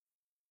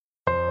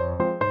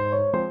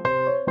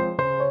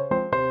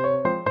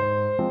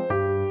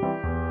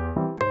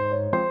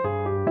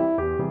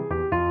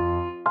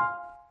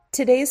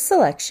Today's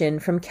selection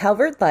from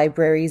Calvert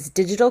Library's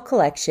digital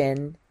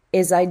collection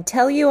is I'd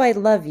Tell You I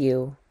Love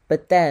You,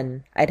 but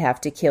Then I'd Have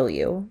to Kill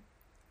You,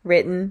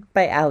 written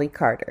by Allie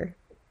Carter.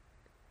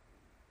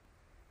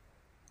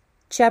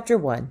 Chapter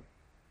 1.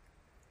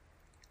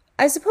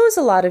 I suppose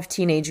a lot of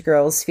teenage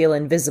girls feel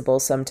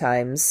invisible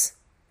sometimes,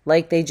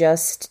 like they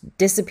just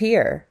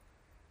disappear.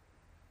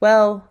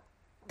 Well,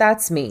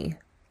 that's me,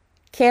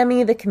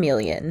 Cammy the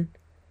Chameleon.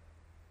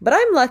 But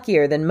I'm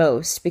luckier than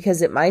most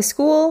because at my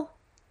school,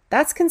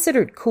 that's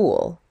considered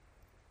cool.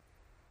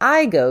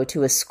 I go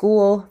to a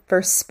school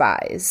for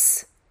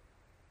spies.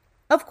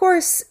 Of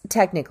course,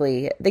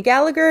 technically, the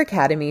Gallagher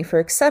Academy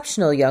for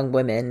Exceptional Young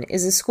Women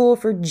is a school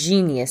for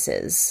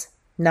geniuses,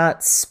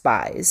 not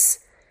spies,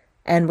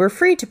 and we're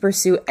free to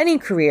pursue any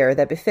career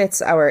that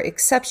befits our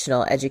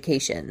exceptional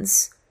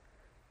educations.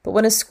 But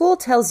when a school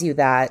tells you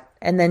that,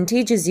 and then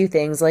teaches you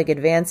things like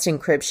advanced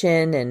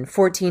encryption and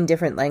 14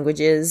 different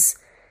languages,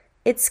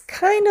 it's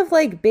kind of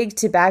like Big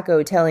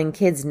Tobacco telling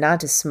kids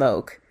not to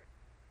smoke.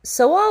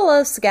 So all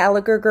us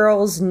Gallagher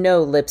girls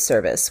know lip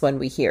service when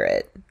we hear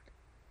it.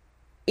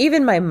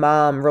 Even my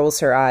mom rolls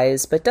her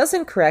eyes but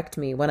doesn't correct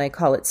me when I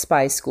call it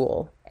spy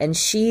school, and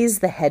she's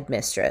the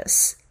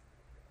headmistress.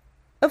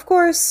 Of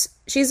course,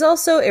 she's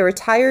also a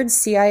retired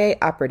CIA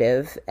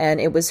operative, and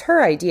it was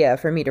her idea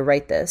for me to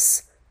write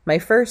this, my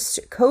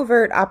first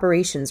covert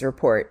operations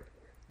report,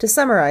 to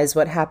summarize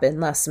what happened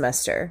last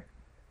semester.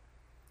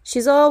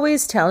 She's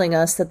always telling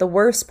us that the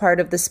worst part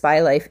of the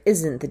spy life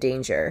isn't the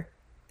danger.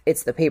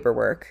 It's the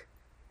paperwork.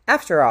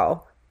 After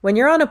all, when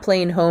you're on a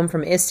plane home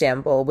from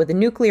Istanbul with a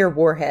nuclear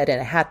warhead in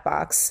a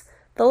hatbox,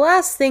 the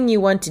last thing you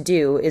want to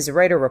do is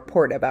write a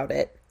report about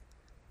it.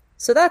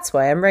 So that's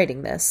why I'm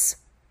writing this.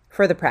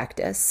 For the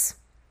practice.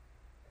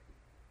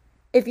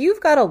 If you've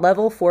got a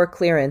level 4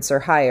 clearance or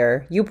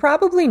higher, you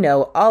probably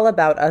know all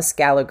about us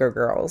Gallagher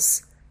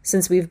girls,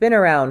 since we've been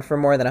around for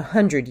more than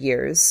 100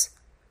 years.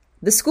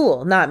 The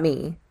school, not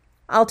me.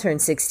 I'll turn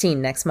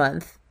 16 next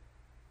month.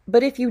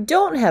 But if you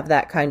don't have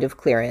that kind of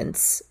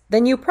clearance,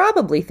 then you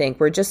probably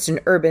think we're just an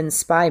urban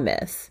spy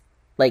myth,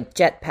 like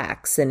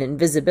jetpacks and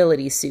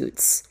invisibility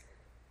suits.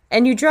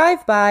 And you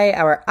drive by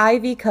our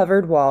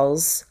ivy-covered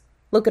walls,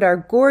 look at our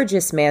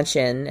gorgeous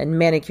mansion and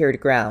manicured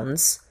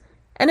grounds,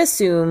 and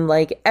assume,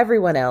 like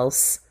everyone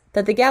else,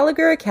 that the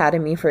Gallagher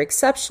Academy for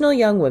Exceptional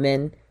Young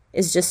Women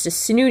is just a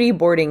snooty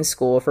boarding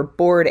school for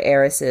bored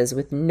heiresses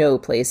with no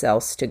place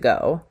else to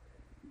go.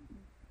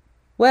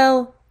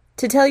 Well,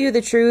 to tell you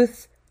the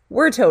truth,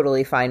 we're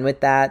totally fine with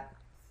that.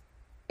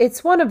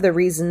 It's one of the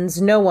reasons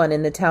no one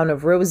in the town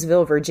of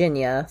Roseville,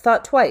 Virginia,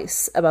 thought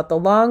twice about the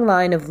long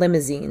line of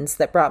limousines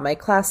that brought my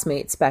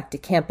classmates back to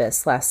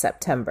campus last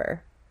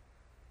September.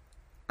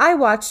 I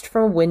watched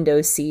from a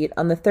window seat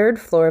on the 3rd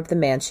floor of the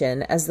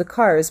mansion as the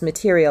cars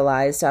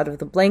materialized out of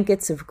the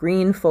blankets of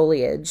green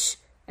foliage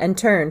and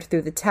turned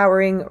through the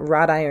towering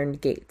wrought-iron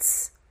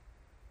gates.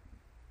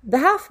 The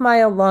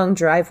half-mile-long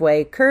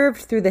driveway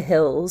curved through the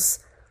hills,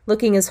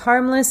 looking as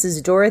harmless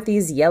as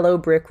Dorothy's yellow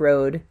brick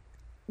road,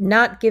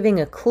 not giving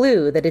a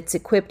clue that it's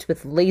equipped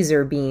with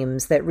laser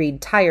beams that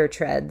read tire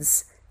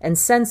treads and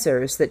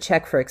sensors that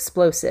check for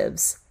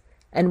explosives,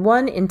 and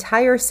one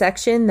entire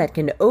section that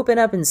can open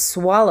up and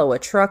swallow a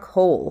truck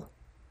whole.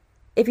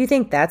 If you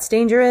think that's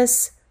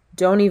dangerous,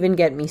 don't even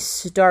get me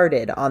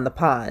started on the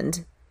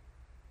pond.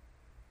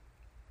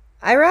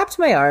 I wrapped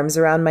my arms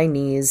around my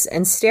knees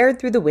and stared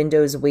through the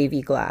window's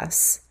wavy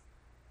glass.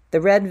 The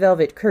red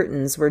velvet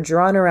curtains were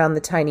drawn around the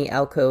tiny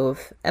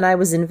alcove, and I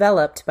was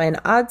enveloped by an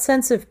odd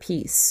sense of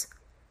peace,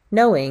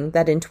 knowing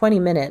that in 20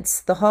 minutes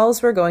the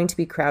halls were going to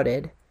be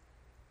crowded.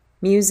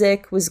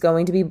 Music was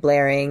going to be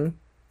blaring,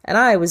 and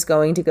I was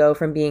going to go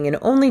from being an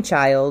only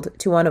child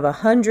to one of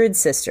 100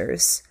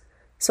 sisters,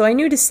 so I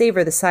knew to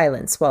savor the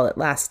silence while it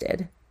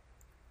lasted.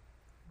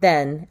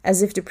 Then,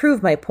 as if to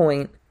prove my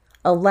point,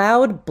 a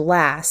loud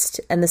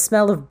blast and the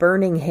smell of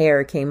burning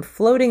hair came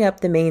floating up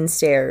the main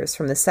stairs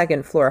from the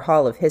 2nd floor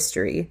Hall of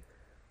History,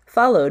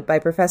 followed by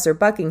Professor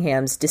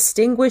Buckingham's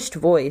distinguished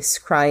voice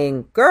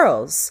crying,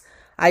 "Girls,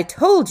 I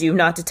told you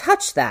not to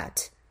touch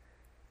that!"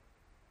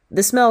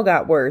 The smell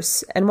got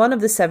worse, and one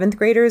of the 7th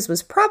graders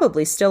was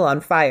probably still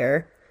on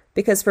fire,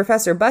 because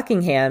Professor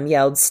Buckingham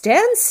yelled,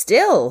 "Stand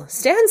still!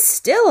 Stand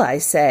still, I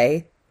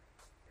say!"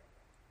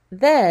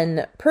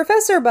 Then,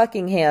 Professor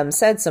Buckingham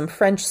said some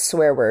French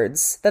swear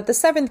words that the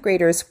 7th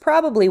graders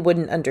probably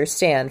wouldn't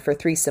understand for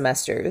 3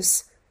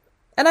 semesters.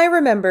 And I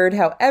remembered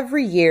how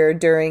every year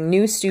during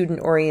new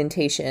student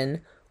orientation,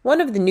 one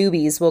of the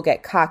newbies will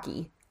get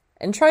cocky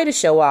and try to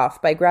show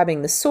off by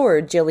grabbing the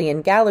sword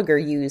Jillian Gallagher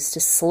used to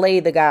slay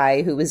the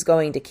guy who was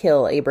going to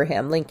kill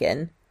Abraham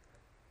Lincoln.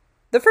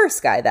 The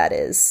first guy, that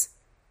is.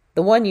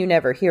 The one you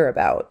never hear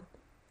about.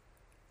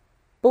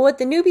 But what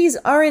the newbies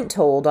aren't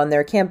told on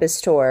their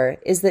campus tour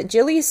is that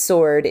Jilly's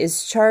sword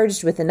is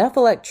charged with enough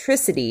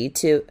electricity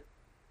to,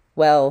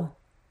 well,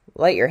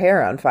 light your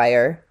hair on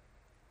fire.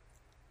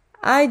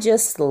 I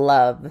just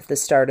love the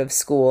start of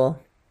school.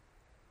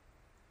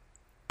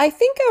 I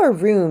think our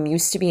room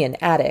used to be an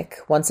attic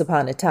once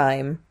upon a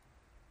time.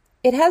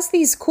 It has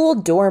these cool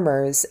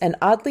dormers and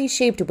oddly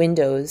shaped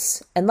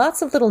windows and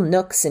lots of little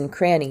nooks and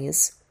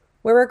crannies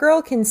where a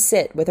girl can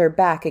sit with her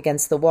back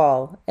against the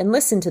wall and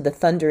listen to the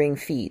thundering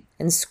feet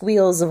and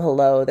squeals of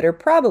hello that are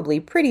probably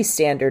pretty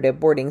standard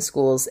at boarding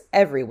schools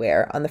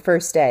everywhere on the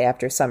first day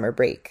after summer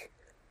break.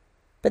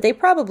 But they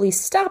probably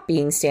stop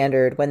being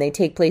standard when they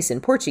take place in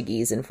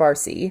Portuguese and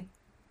Farsi.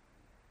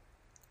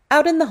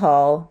 Out in the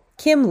hall,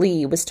 Kim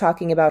Lee was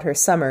talking about her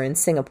summer in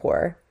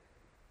Singapore,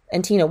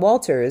 and Tina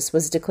Walters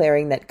was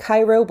declaring that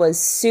Cairo was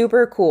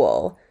super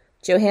cool,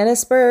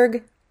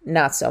 Johannesburg,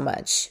 not so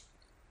much.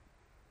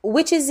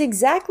 Which is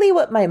exactly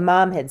what my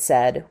mom had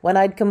said when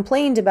I'd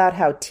complained about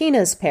how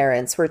Tina's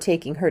parents were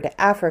taking her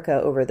to Africa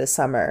over the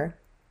summer,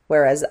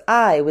 whereas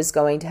I was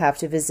going to have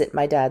to visit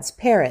my dad's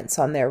parents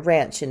on their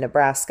ranch in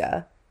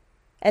Nebraska.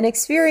 An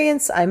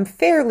experience I'm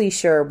fairly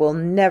sure will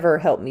never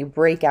help me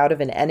break out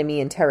of an enemy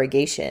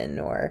interrogation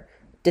or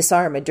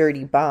disarm a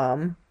dirty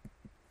bomb.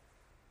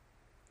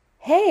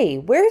 "Hey,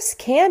 where's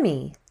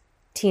Cammy?"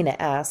 Tina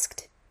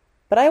asked.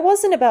 But I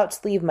wasn't about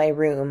to leave my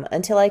room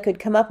until I could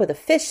come up with a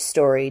fish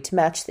story to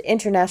match the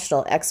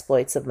international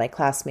exploits of my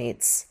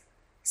classmates,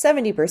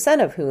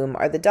 70% of whom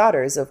are the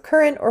daughters of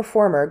current or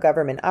former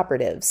government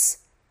operatives,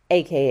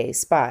 aka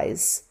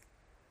spies.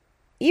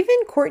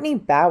 Even Courtney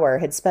Bauer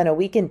had spent a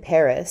week in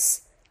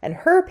Paris, and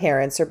her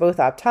parents are both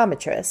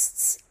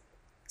optometrists.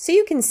 So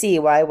you can see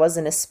why I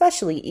wasn't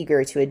especially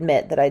eager to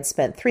admit that I'd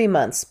spent 3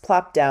 months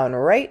plopped down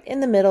right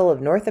in the middle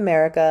of North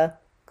America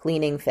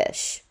cleaning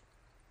fish.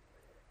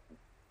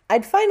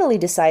 I'd finally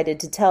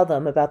decided to tell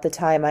them about the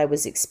time I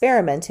was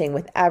experimenting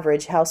with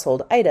average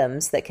household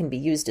items that can be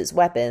used as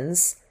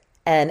weapons,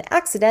 and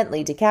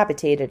accidentally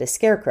decapitated a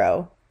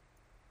scarecrow.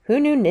 Who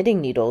knew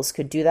knitting needles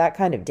could do that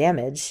kind of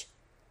damage?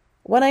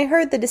 When I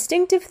heard the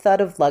distinctive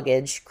thud of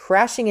luggage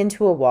crashing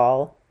into a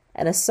wall,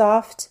 and a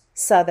soft,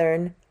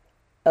 southern,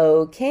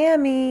 "Oh,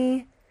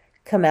 Cammy,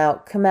 come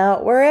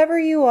out wherever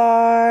you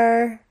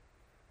are."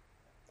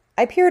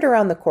 I peered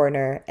around the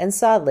corner and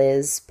saw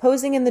Liz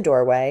posing in the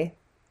doorway,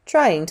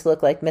 trying to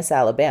look like Miss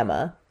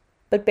Alabama,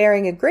 but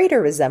bearing a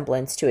greater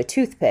resemblance to a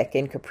toothpick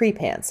in capri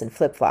pants and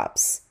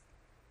flip-flops.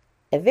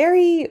 A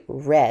very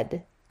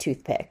red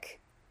toothpick.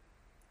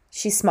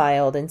 She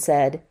smiled and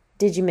said,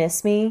 "Did you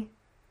miss me?"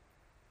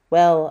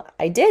 Well,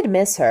 I did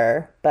miss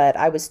her, but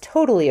I was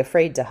totally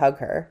afraid to hug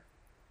her.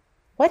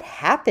 "What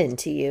happened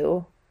to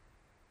you?"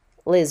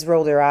 Liz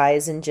rolled her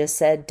eyes and just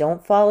said,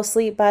 "Don't fall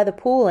asleep by the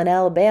pool in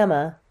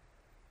Alabama,"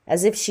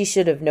 as if she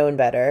should have known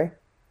better,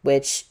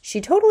 which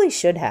she totally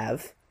should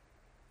have.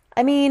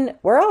 I mean,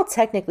 we're all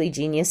technically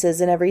geniuses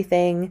and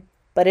everything,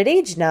 but at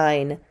age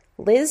 9,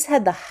 Liz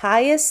had the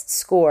highest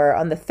score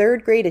on the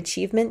 3rd grade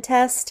achievement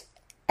test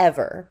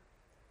ever.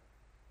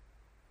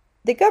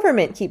 The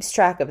government keeps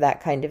track of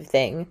that kind of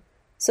thing,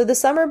 so the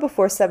summer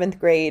before 7th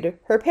grade,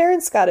 her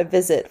parents got a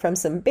visit from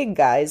some big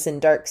guys in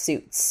dark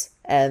suits,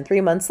 and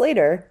 3 months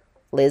later,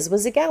 Liz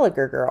was a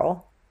Gallagher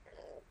girl.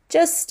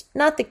 Just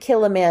not the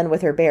kill a man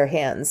with her bare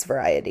hands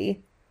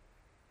variety.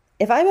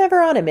 If I'm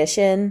ever on a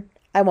mission,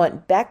 I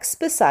want Bex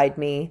beside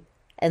me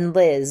and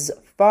Liz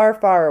far,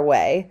 far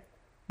away,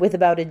 with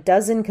about a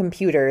dozen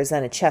computers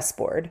and a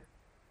chessboard.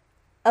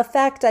 A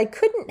fact I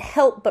couldn't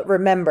help but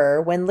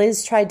remember when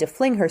Liz tried to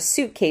fling her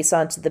suitcase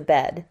onto the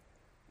bed,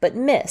 but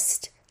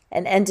missed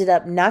and ended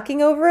up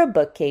knocking over a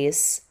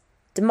bookcase,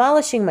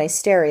 demolishing my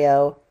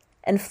stereo,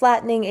 and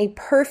flattening a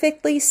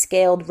perfectly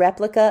scaled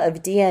replica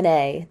of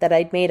DNA that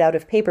I'd made out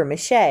of paper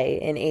mache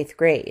in 8th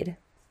grade.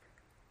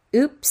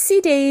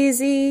 "Oopsie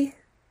daisy,"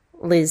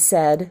 Liz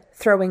said,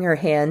 throwing her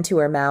hand to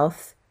her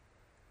mouth.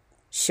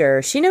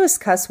 Sure, she knows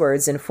cuss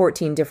words in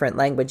 14 different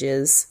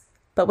languages,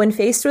 but when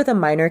faced with a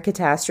minor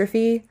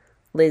catastrophe,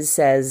 Liz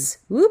says,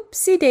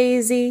 "Oopsie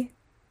daisy."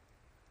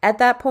 At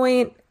that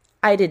point,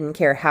 I didn't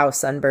care how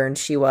sunburned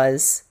she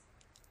was.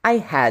 I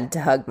had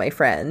to hug my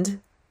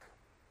friend.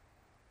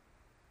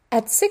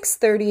 At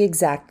 6:30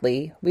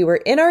 exactly, we were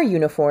in our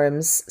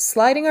uniforms,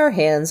 sliding our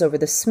hands over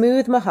the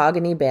smooth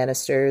mahogany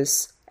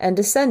banisters and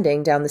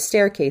descending down the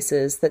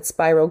staircases that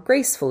spiral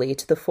gracefully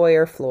to the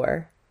foyer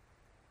floor.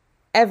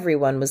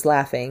 Everyone was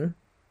laughing.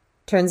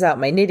 Turns out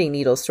my knitting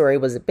needle story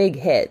was a big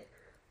hit,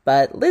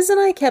 but Liz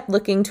and I kept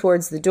looking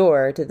towards the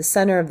door to the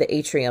center of the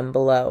atrium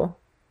below.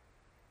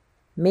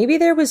 "Maybe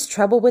there was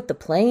trouble with the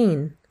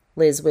plane,"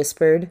 Liz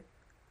whispered.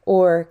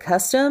 "Or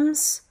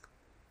customs?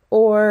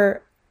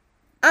 Or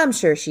I'm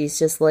sure she's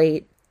just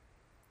late."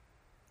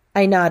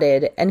 I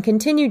nodded and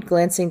continued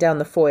glancing down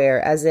the foyer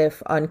as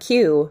if, on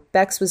cue,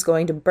 Bex was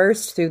going to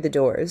burst through the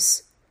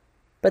doors.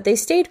 But they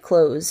stayed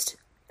closed,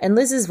 and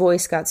Liz's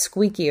voice got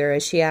squeakier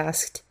as she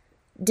asked,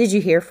 "Did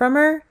you hear from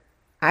her?"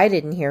 "I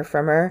didn't hear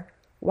from her.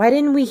 Why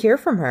didn't we hear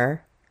from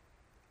her?"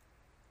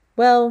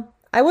 Well,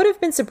 I would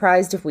have been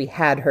surprised if we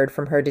had heard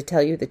from her, to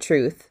tell you the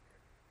truth.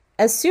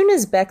 As soon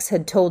as Bex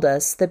had told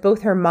us that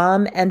both her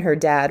mom and her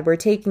dad were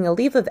taking a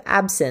leave of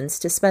absence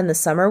to spend the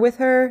summer with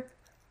her,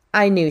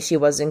 I knew she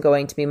wasn't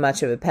going to be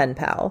much of a pen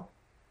pal.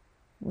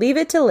 Leave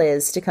it to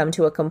Liz to come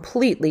to a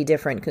completely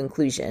different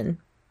conclusion.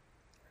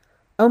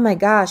 "Oh my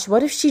gosh,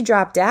 what if she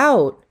dropped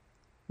out?"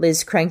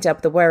 Liz cranked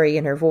up the worry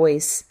in her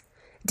voice.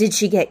 Did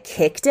she get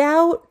kicked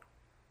out?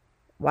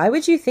 Why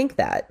would you think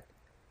that?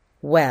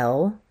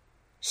 Well,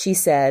 she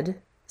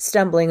said,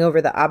 stumbling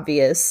over the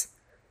obvious.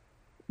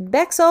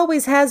 Bex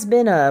always has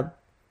been a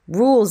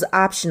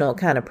rules-optional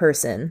kind of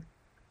person.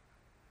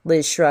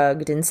 Liz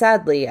shrugged, and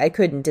sadly, I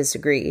couldn't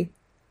disagree.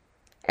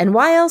 And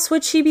why else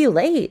would she be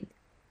late?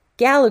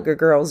 Gallagher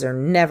girls are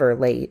never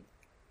late.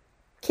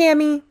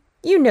 Cammy,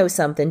 you know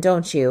something,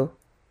 don't you?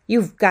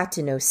 You've got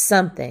to know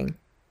something.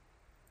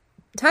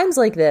 Times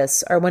like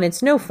this are when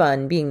it's no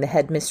fun being the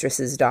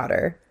headmistress's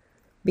daughter.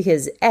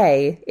 Because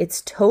A,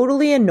 it's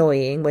totally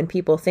annoying when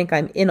people think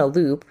I'm in a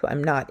loop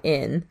I'm not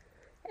in.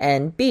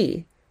 And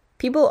B,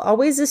 people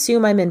always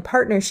assume I'm in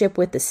partnership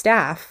with the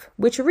staff,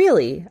 which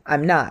really,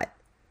 I'm not.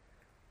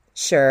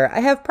 Sure, I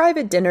have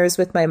private dinners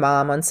with my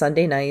mom on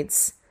Sunday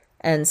nights,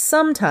 and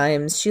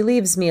sometimes she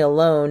leaves me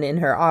alone in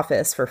her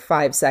office for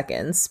 5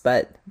 seconds,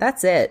 but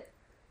that's it.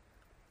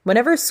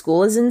 Whenever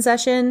school is in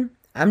session,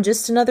 I'm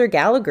just another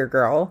Gallagher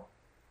girl.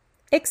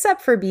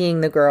 Except for being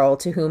the girl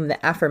to whom the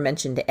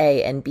aforementioned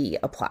A and B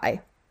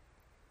apply.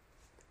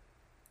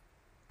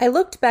 I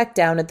looked back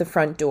down at the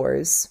front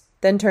doors,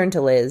 then turned to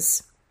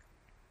Liz.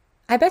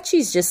 I bet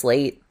she's just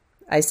late,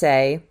 I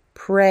say,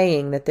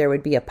 praying that there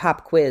would be a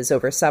pop quiz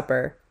over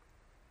supper.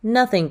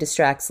 Nothing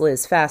distracts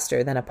Liz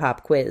faster than a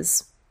pop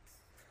quiz.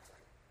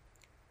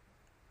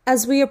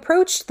 As we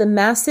approached the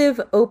massive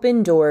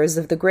open doors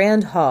of the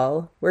Grand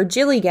Hall, where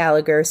Jilly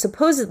Gallagher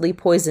supposedly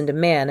poisoned a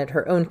man at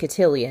her own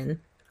cotillion,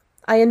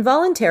 I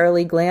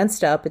involuntarily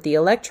glanced up at the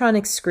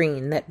electronic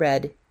screen that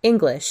read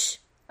English,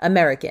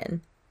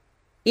 American,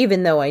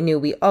 even though I knew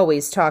we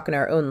always talk in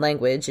our own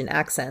language and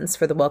accents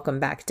for the welcome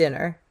back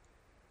dinner.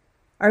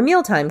 Our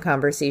mealtime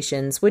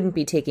conversations wouldn't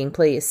be taking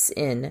place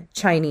in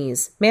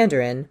Chinese,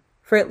 Mandarin,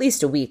 for at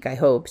least a week, I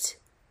hoped.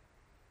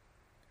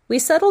 We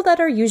settled at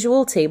our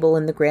usual table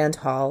in the Grand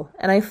Hall,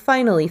 and I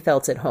finally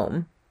felt at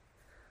home.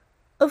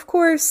 Of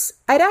course,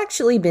 I'd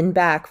actually been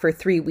back for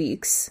 3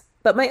 weeks,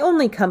 but my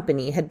only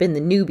company had been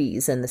the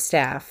newbies and the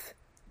staff.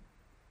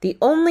 The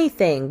only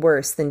thing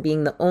worse than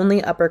being the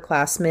only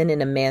upperclassman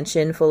in a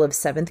mansion full of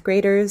 7th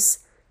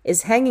graders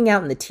is hanging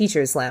out in the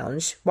teacher's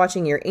lounge,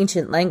 watching your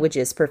ancient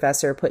languages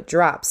professor put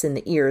drops in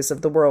the ears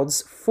of the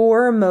world's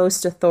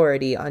foremost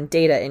authority on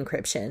data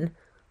encryption,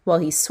 while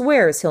he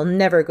swears he'll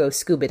never go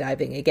scuba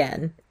diving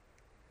again.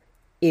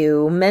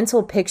 Ew,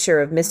 mental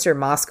picture of Mr.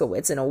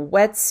 Moskowitz in a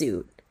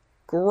wetsuit.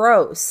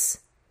 Gross.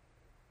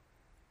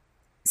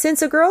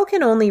 Since a girl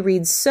can only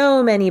read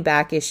so many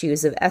back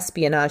issues of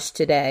Espionage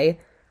Today,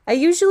 I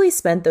usually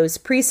spent those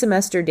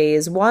pre-semester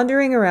days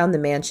wandering around the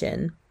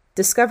mansion,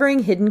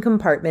 discovering hidden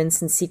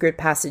compartments and secret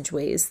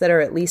passageways that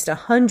are at least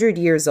 100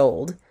 years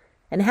old,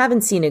 and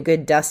haven't seen a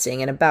good dusting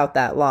in about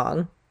that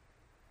long.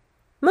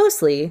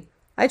 Mostly,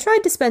 I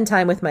tried to spend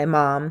time with my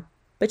mom,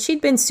 but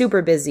she'd been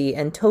super busy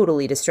and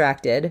totally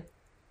distracted.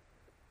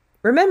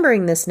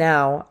 Remembering this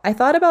now, I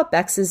thought about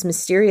Bex's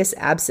mysterious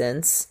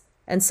absence,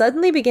 and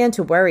suddenly began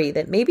to worry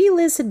that maybe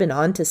Liz had been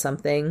onto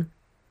something.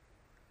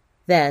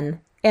 Then,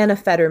 Anna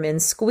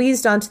Fetterman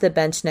squeezed onto the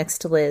bench next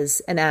to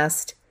Liz and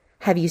asked,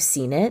 "Have you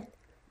seen it?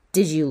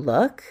 Did you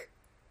look?"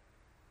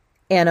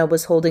 Anna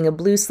was holding a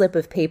blue slip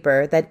of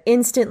paper that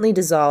instantly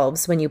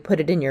dissolves when you put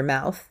it in your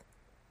mouth.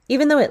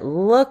 Even though it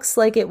looks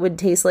like it would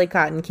taste like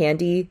cotton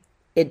candy,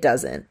 it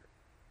doesn't.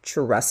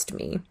 Trust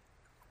me.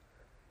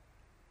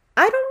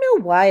 I don't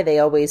know why they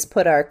always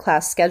put our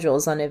class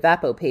schedules on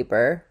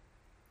evapo-paper.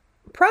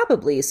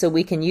 Probably so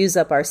we can use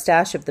up our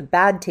stash of the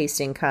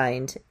bad-tasting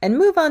kind and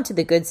move on to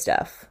the good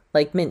stuff,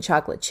 like mint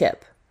chocolate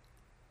chip.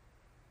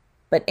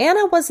 But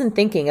Anna wasn't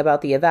thinking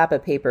about the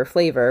evapo-paper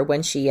flavor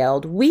when she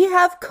yelled, "We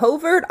have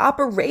covert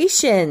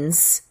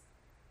operations!"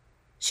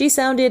 She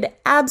sounded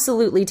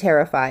absolutely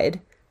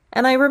terrified,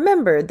 and I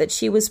remembered that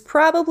she was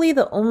probably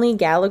the only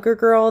Gallagher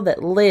girl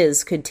that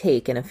Liz could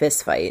take in a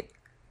fistfight.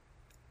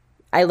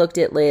 I looked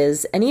at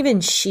Liz, and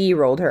even she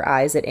rolled her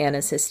eyes at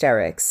Anna's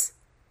hysterics.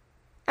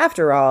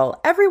 After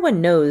all,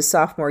 everyone knows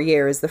sophomore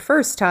year is the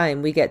first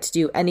time we get to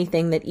do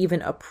anything that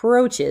even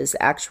approaches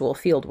actual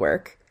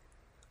fieldwork.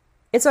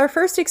 It's our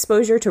first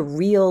exposure to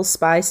real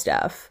spy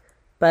stuff,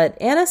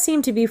 but Anna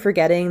seemed to be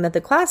forgetting that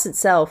the class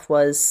itself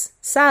was,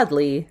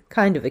 sadly,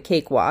 kind of a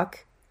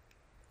cakewalk.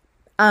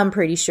 "I'm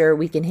pretty sure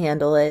we can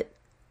handle it,"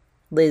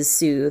 Liz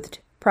soothed,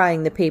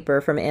 prying the paper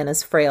from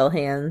Anna's frail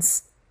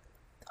hands.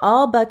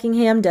 "All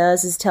Buckingham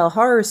does is tell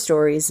horror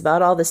stories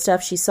about all the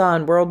stuff she saw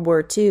in World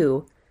War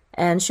II,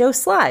 and show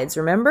slides,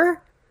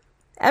 remember?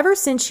 Ever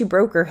since she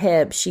broke her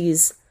hip,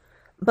 she's—"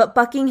 "But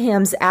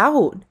Buckingham's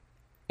out!"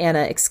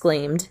 Anna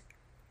exclaimed,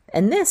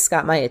 and this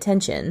got my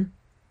attention.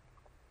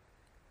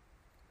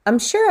 I'm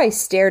sure I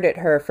stared at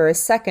her for a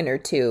second or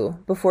two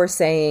before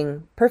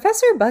saying,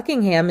 "Professor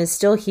Buckingham is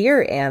still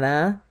here,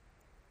 Anna,"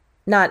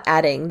 not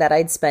adding that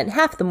I'd spent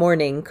half the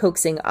morning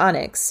coaxing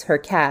Onyx, her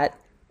cat,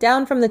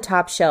 down from the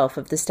top shelf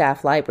of the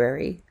staff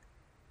library.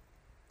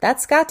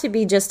 That's got to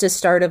be just a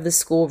start of the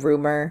school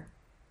rumor.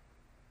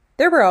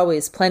 There were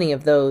always plenty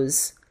of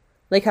those,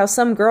 like how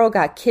some girl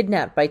got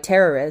kidnapped by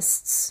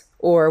terrorists,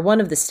 or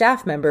one of the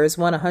staff members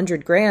won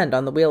 100 grand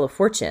on the Wheel of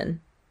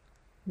Fortune.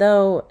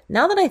 Though,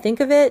 now that I think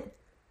of it,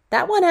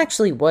 that one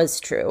actually was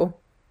true.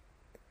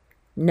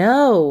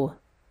 No,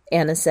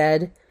 Anna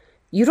said.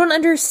 You don't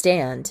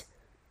understand.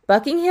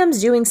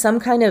 Buckingham's doing some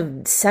kind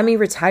of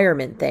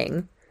semi-retirement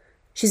thing.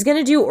 She's going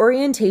to do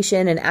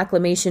orientation and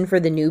acclimation for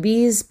the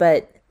newbies,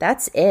 but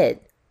that's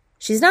it.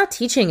 She's not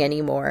teaching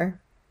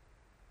anymore.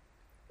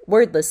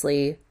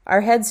 Wordlessly,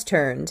 our heads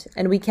turned,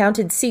 and we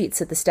counted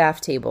seats at the staff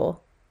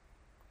table.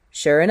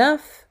 Sure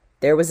enough,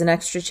 there was an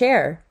extra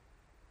chair.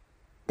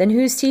 Then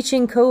who's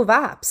teaching Cove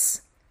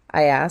Ops?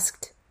 I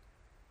asked.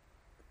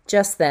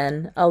 Just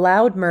then, a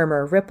loud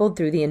murmur rippled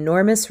through the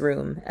enormous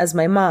room as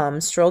my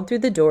mom strolled through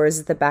the doors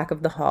at the back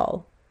of the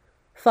hall,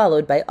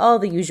 followed by all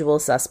the usual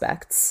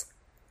suspects.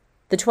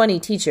 The 20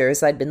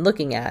 teachers I'd been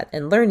looking at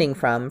and learning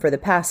from for the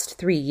past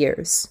 3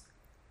 years.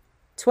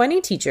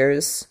 20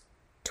 teachers,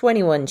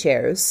 21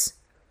 chairs.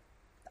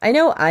 I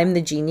know I'm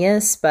the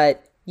genius,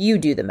 but you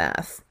do the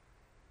math.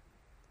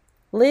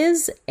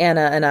 Liz,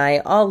 Anna, and I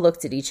all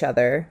looked at each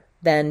other,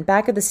 then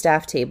back at the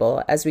staff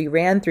table as we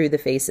ran through the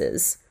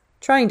faces,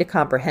 trying to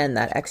comprehend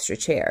that extra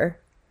chair.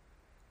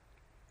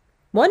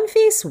 One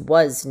face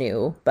was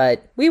new,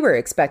 but we were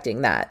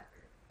expecting that,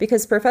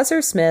 because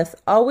Professor Smith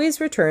always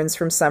returns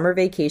from summer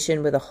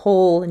vacation with a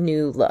whole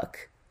new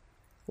look.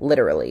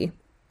 Literally.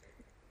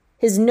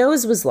 His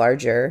nose was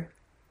larger,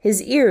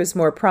 his ears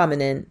more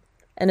prominent,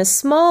 and a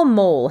small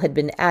mole had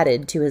been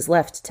added to his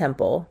left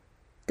temple,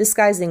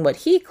 disguising what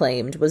he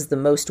claimed was the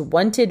most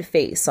wanted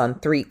face on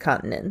 3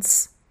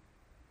 continents.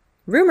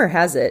 Rumor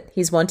has it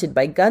he's wanted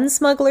by gun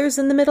smugglers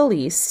in the Middle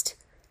East,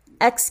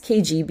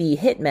 ex-KGB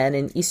hitmen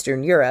in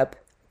Eastern Europe,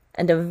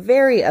 and a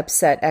very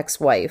upset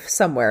ex-wife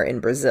somewhere in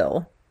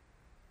Brazil.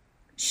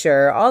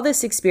 Sure, all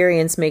this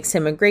experience makes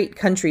him a great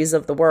countries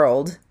of the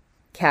world,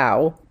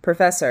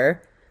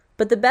 professor,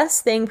 but the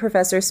best thing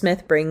Professor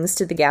Smith brings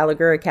to the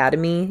Gallagher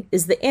Academy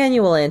is the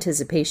annual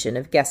anticipation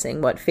of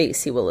guessing what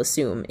face he will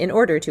assume in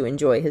order to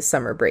enjoy his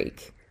summer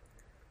break.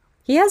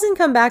 He hasn't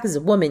come back as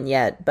a woman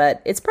yet,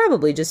 but it's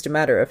probably just a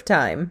matter of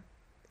time.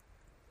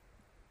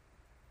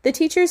 The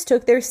teachers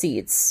took their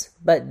seats,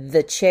 but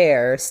the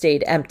chair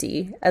stayed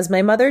empty as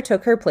my mother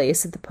took her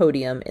place at the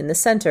podium in the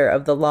center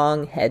of the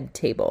long head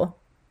table.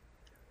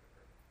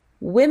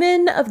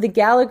 "Women of the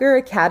Gallagher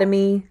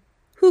Academy,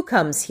 who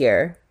comes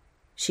here?"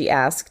 she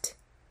asked.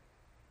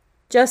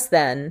 Just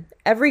then,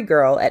 every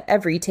girl at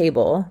every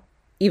table,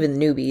 even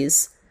the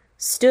newbies,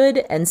 stood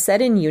and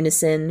said in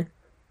unison,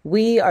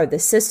 "We are the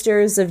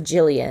Sisters of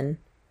Jillian."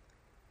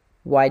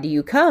 "Why do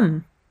you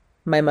come?"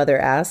 my mother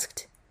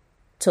asked.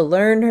 "To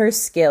learn her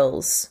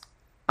skills,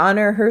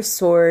 honor her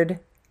sword,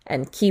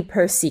 and keep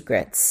her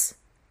secrets."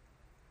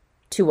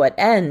 "To what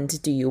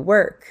end do you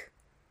work?"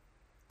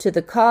 "To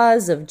the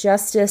cause of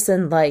justice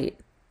and light."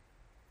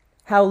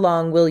 "How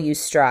long will you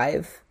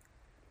strive?"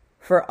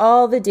 "For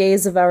all the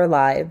days of our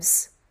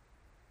lives."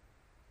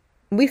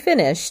 We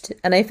finished,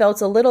 and I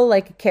felt a little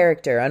like a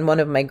character on one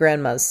of my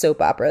grandma's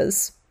soap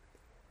operas.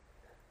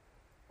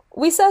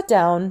 We sat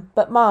down,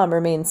 but Mom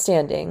remained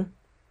standing.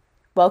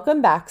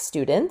 "Welcome back,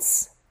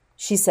 students,"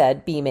 she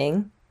said,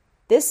 beaming.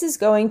 "This is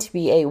going to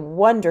be a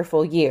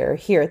wonderful year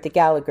here at the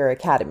Gallagher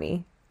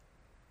Academy.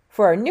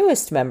 For our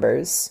newest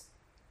members,"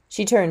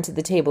 she turned to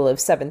the table of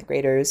 7th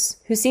graders,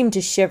 who seemed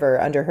to shiver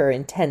under her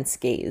intense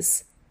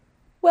gaze.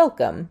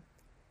 "Welcome.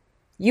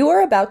 You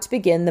are about to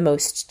begin the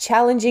most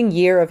challenging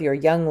year of your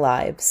young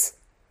lives.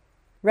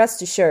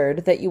 Rest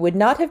assured that you would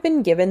not have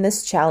been given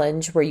this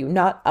challenge were you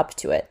not up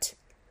to it.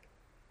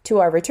 To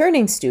our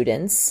returning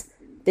students,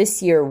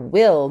 this year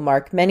will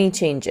mark many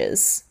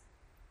changes."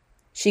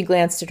 She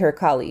glanced at her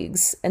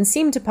colleagues and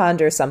seemed to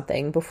ponder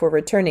something before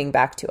returning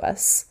back to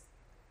us.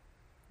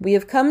 "We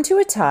have come to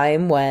a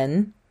time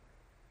when—"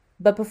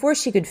 But before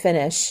she could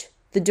finish,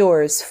 the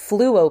doors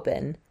flew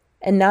open,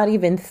 and not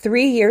even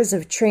 3 years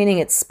of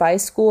training at spy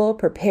school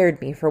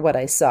prepared me for what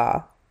I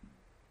saw.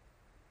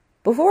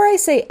 Before I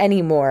say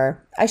any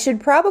more, I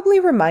should probably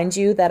remind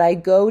you that I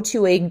go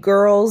to a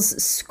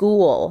girls'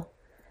 school.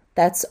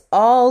 That's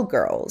all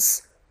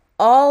girls,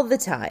 all the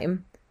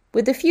time,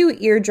 with a few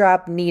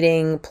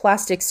eardrop-needing,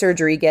 plastic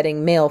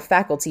surgery-getting male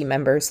faculty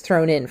members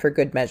thrown in for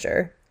good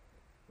measure.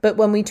 But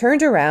when we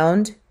turned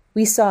around,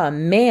 we saw a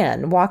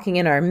man walking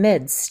in our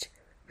midst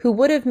who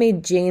would have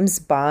made James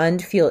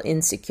Bond feel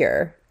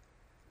insecure.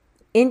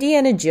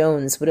 Indiana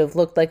Jones would have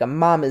looked like a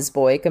mama's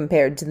boy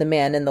compared to the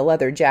man in the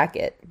leather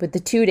jacket with the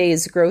 2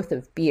 days' growth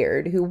of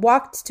beard who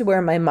walked to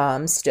where my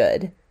mom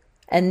stood,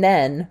 and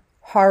then,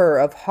 horror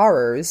of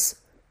horrors,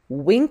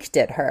 winked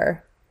at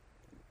her.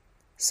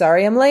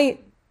 "Sorry I'm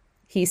late,"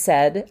 he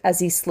said as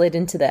he slid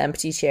into the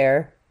empty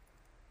chair.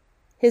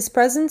 His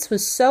presence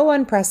was so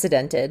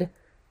unprecedented,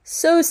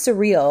 so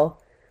surreal,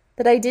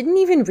 that I didn't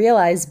even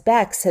realize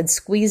Bex had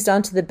squeezed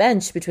onto the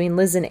bench between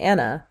Liz and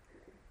Anna,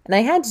 and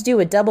I had to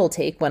do a double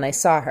take when I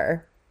saw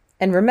her,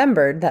 and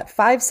remembered that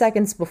 5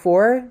 seconds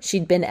before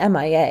she'd been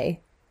MIA.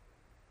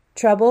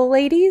 "Trouble,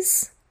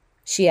 ladies?"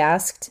 she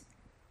asked.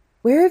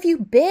 "Where have you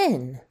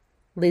been?"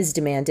 Liz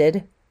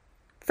demanded.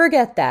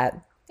 "Forget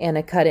that,"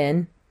 Anna cut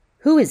in.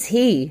 Who is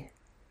he?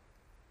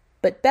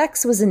 But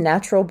Bex was a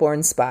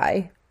natural-born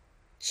spy.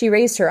 She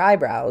raised her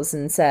eyebrows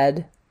and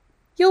said,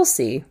 You'll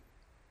see.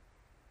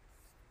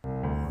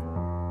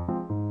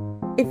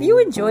 If you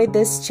enjoyed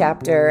this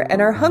chapter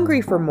and are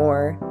hungry for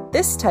more,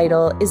 this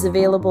title is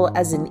available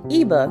as an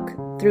ebook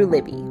through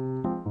Libby.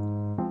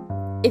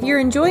 If you're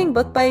enjoying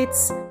Book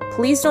Bites,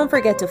 please don't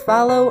forget to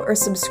follow or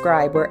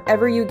subscribe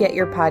wherever you get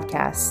your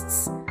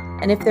podcasts.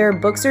 And if there are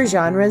books or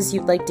genres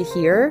you'd like to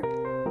hear,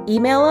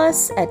 email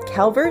us at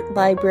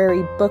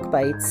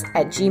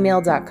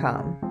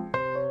calvertlibrarybookbites@gmail.com.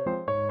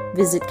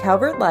 Visit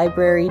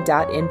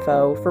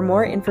calvertlibrary.info for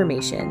more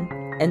information,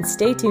 and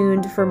stay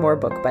tuned for more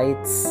Book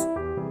Bites.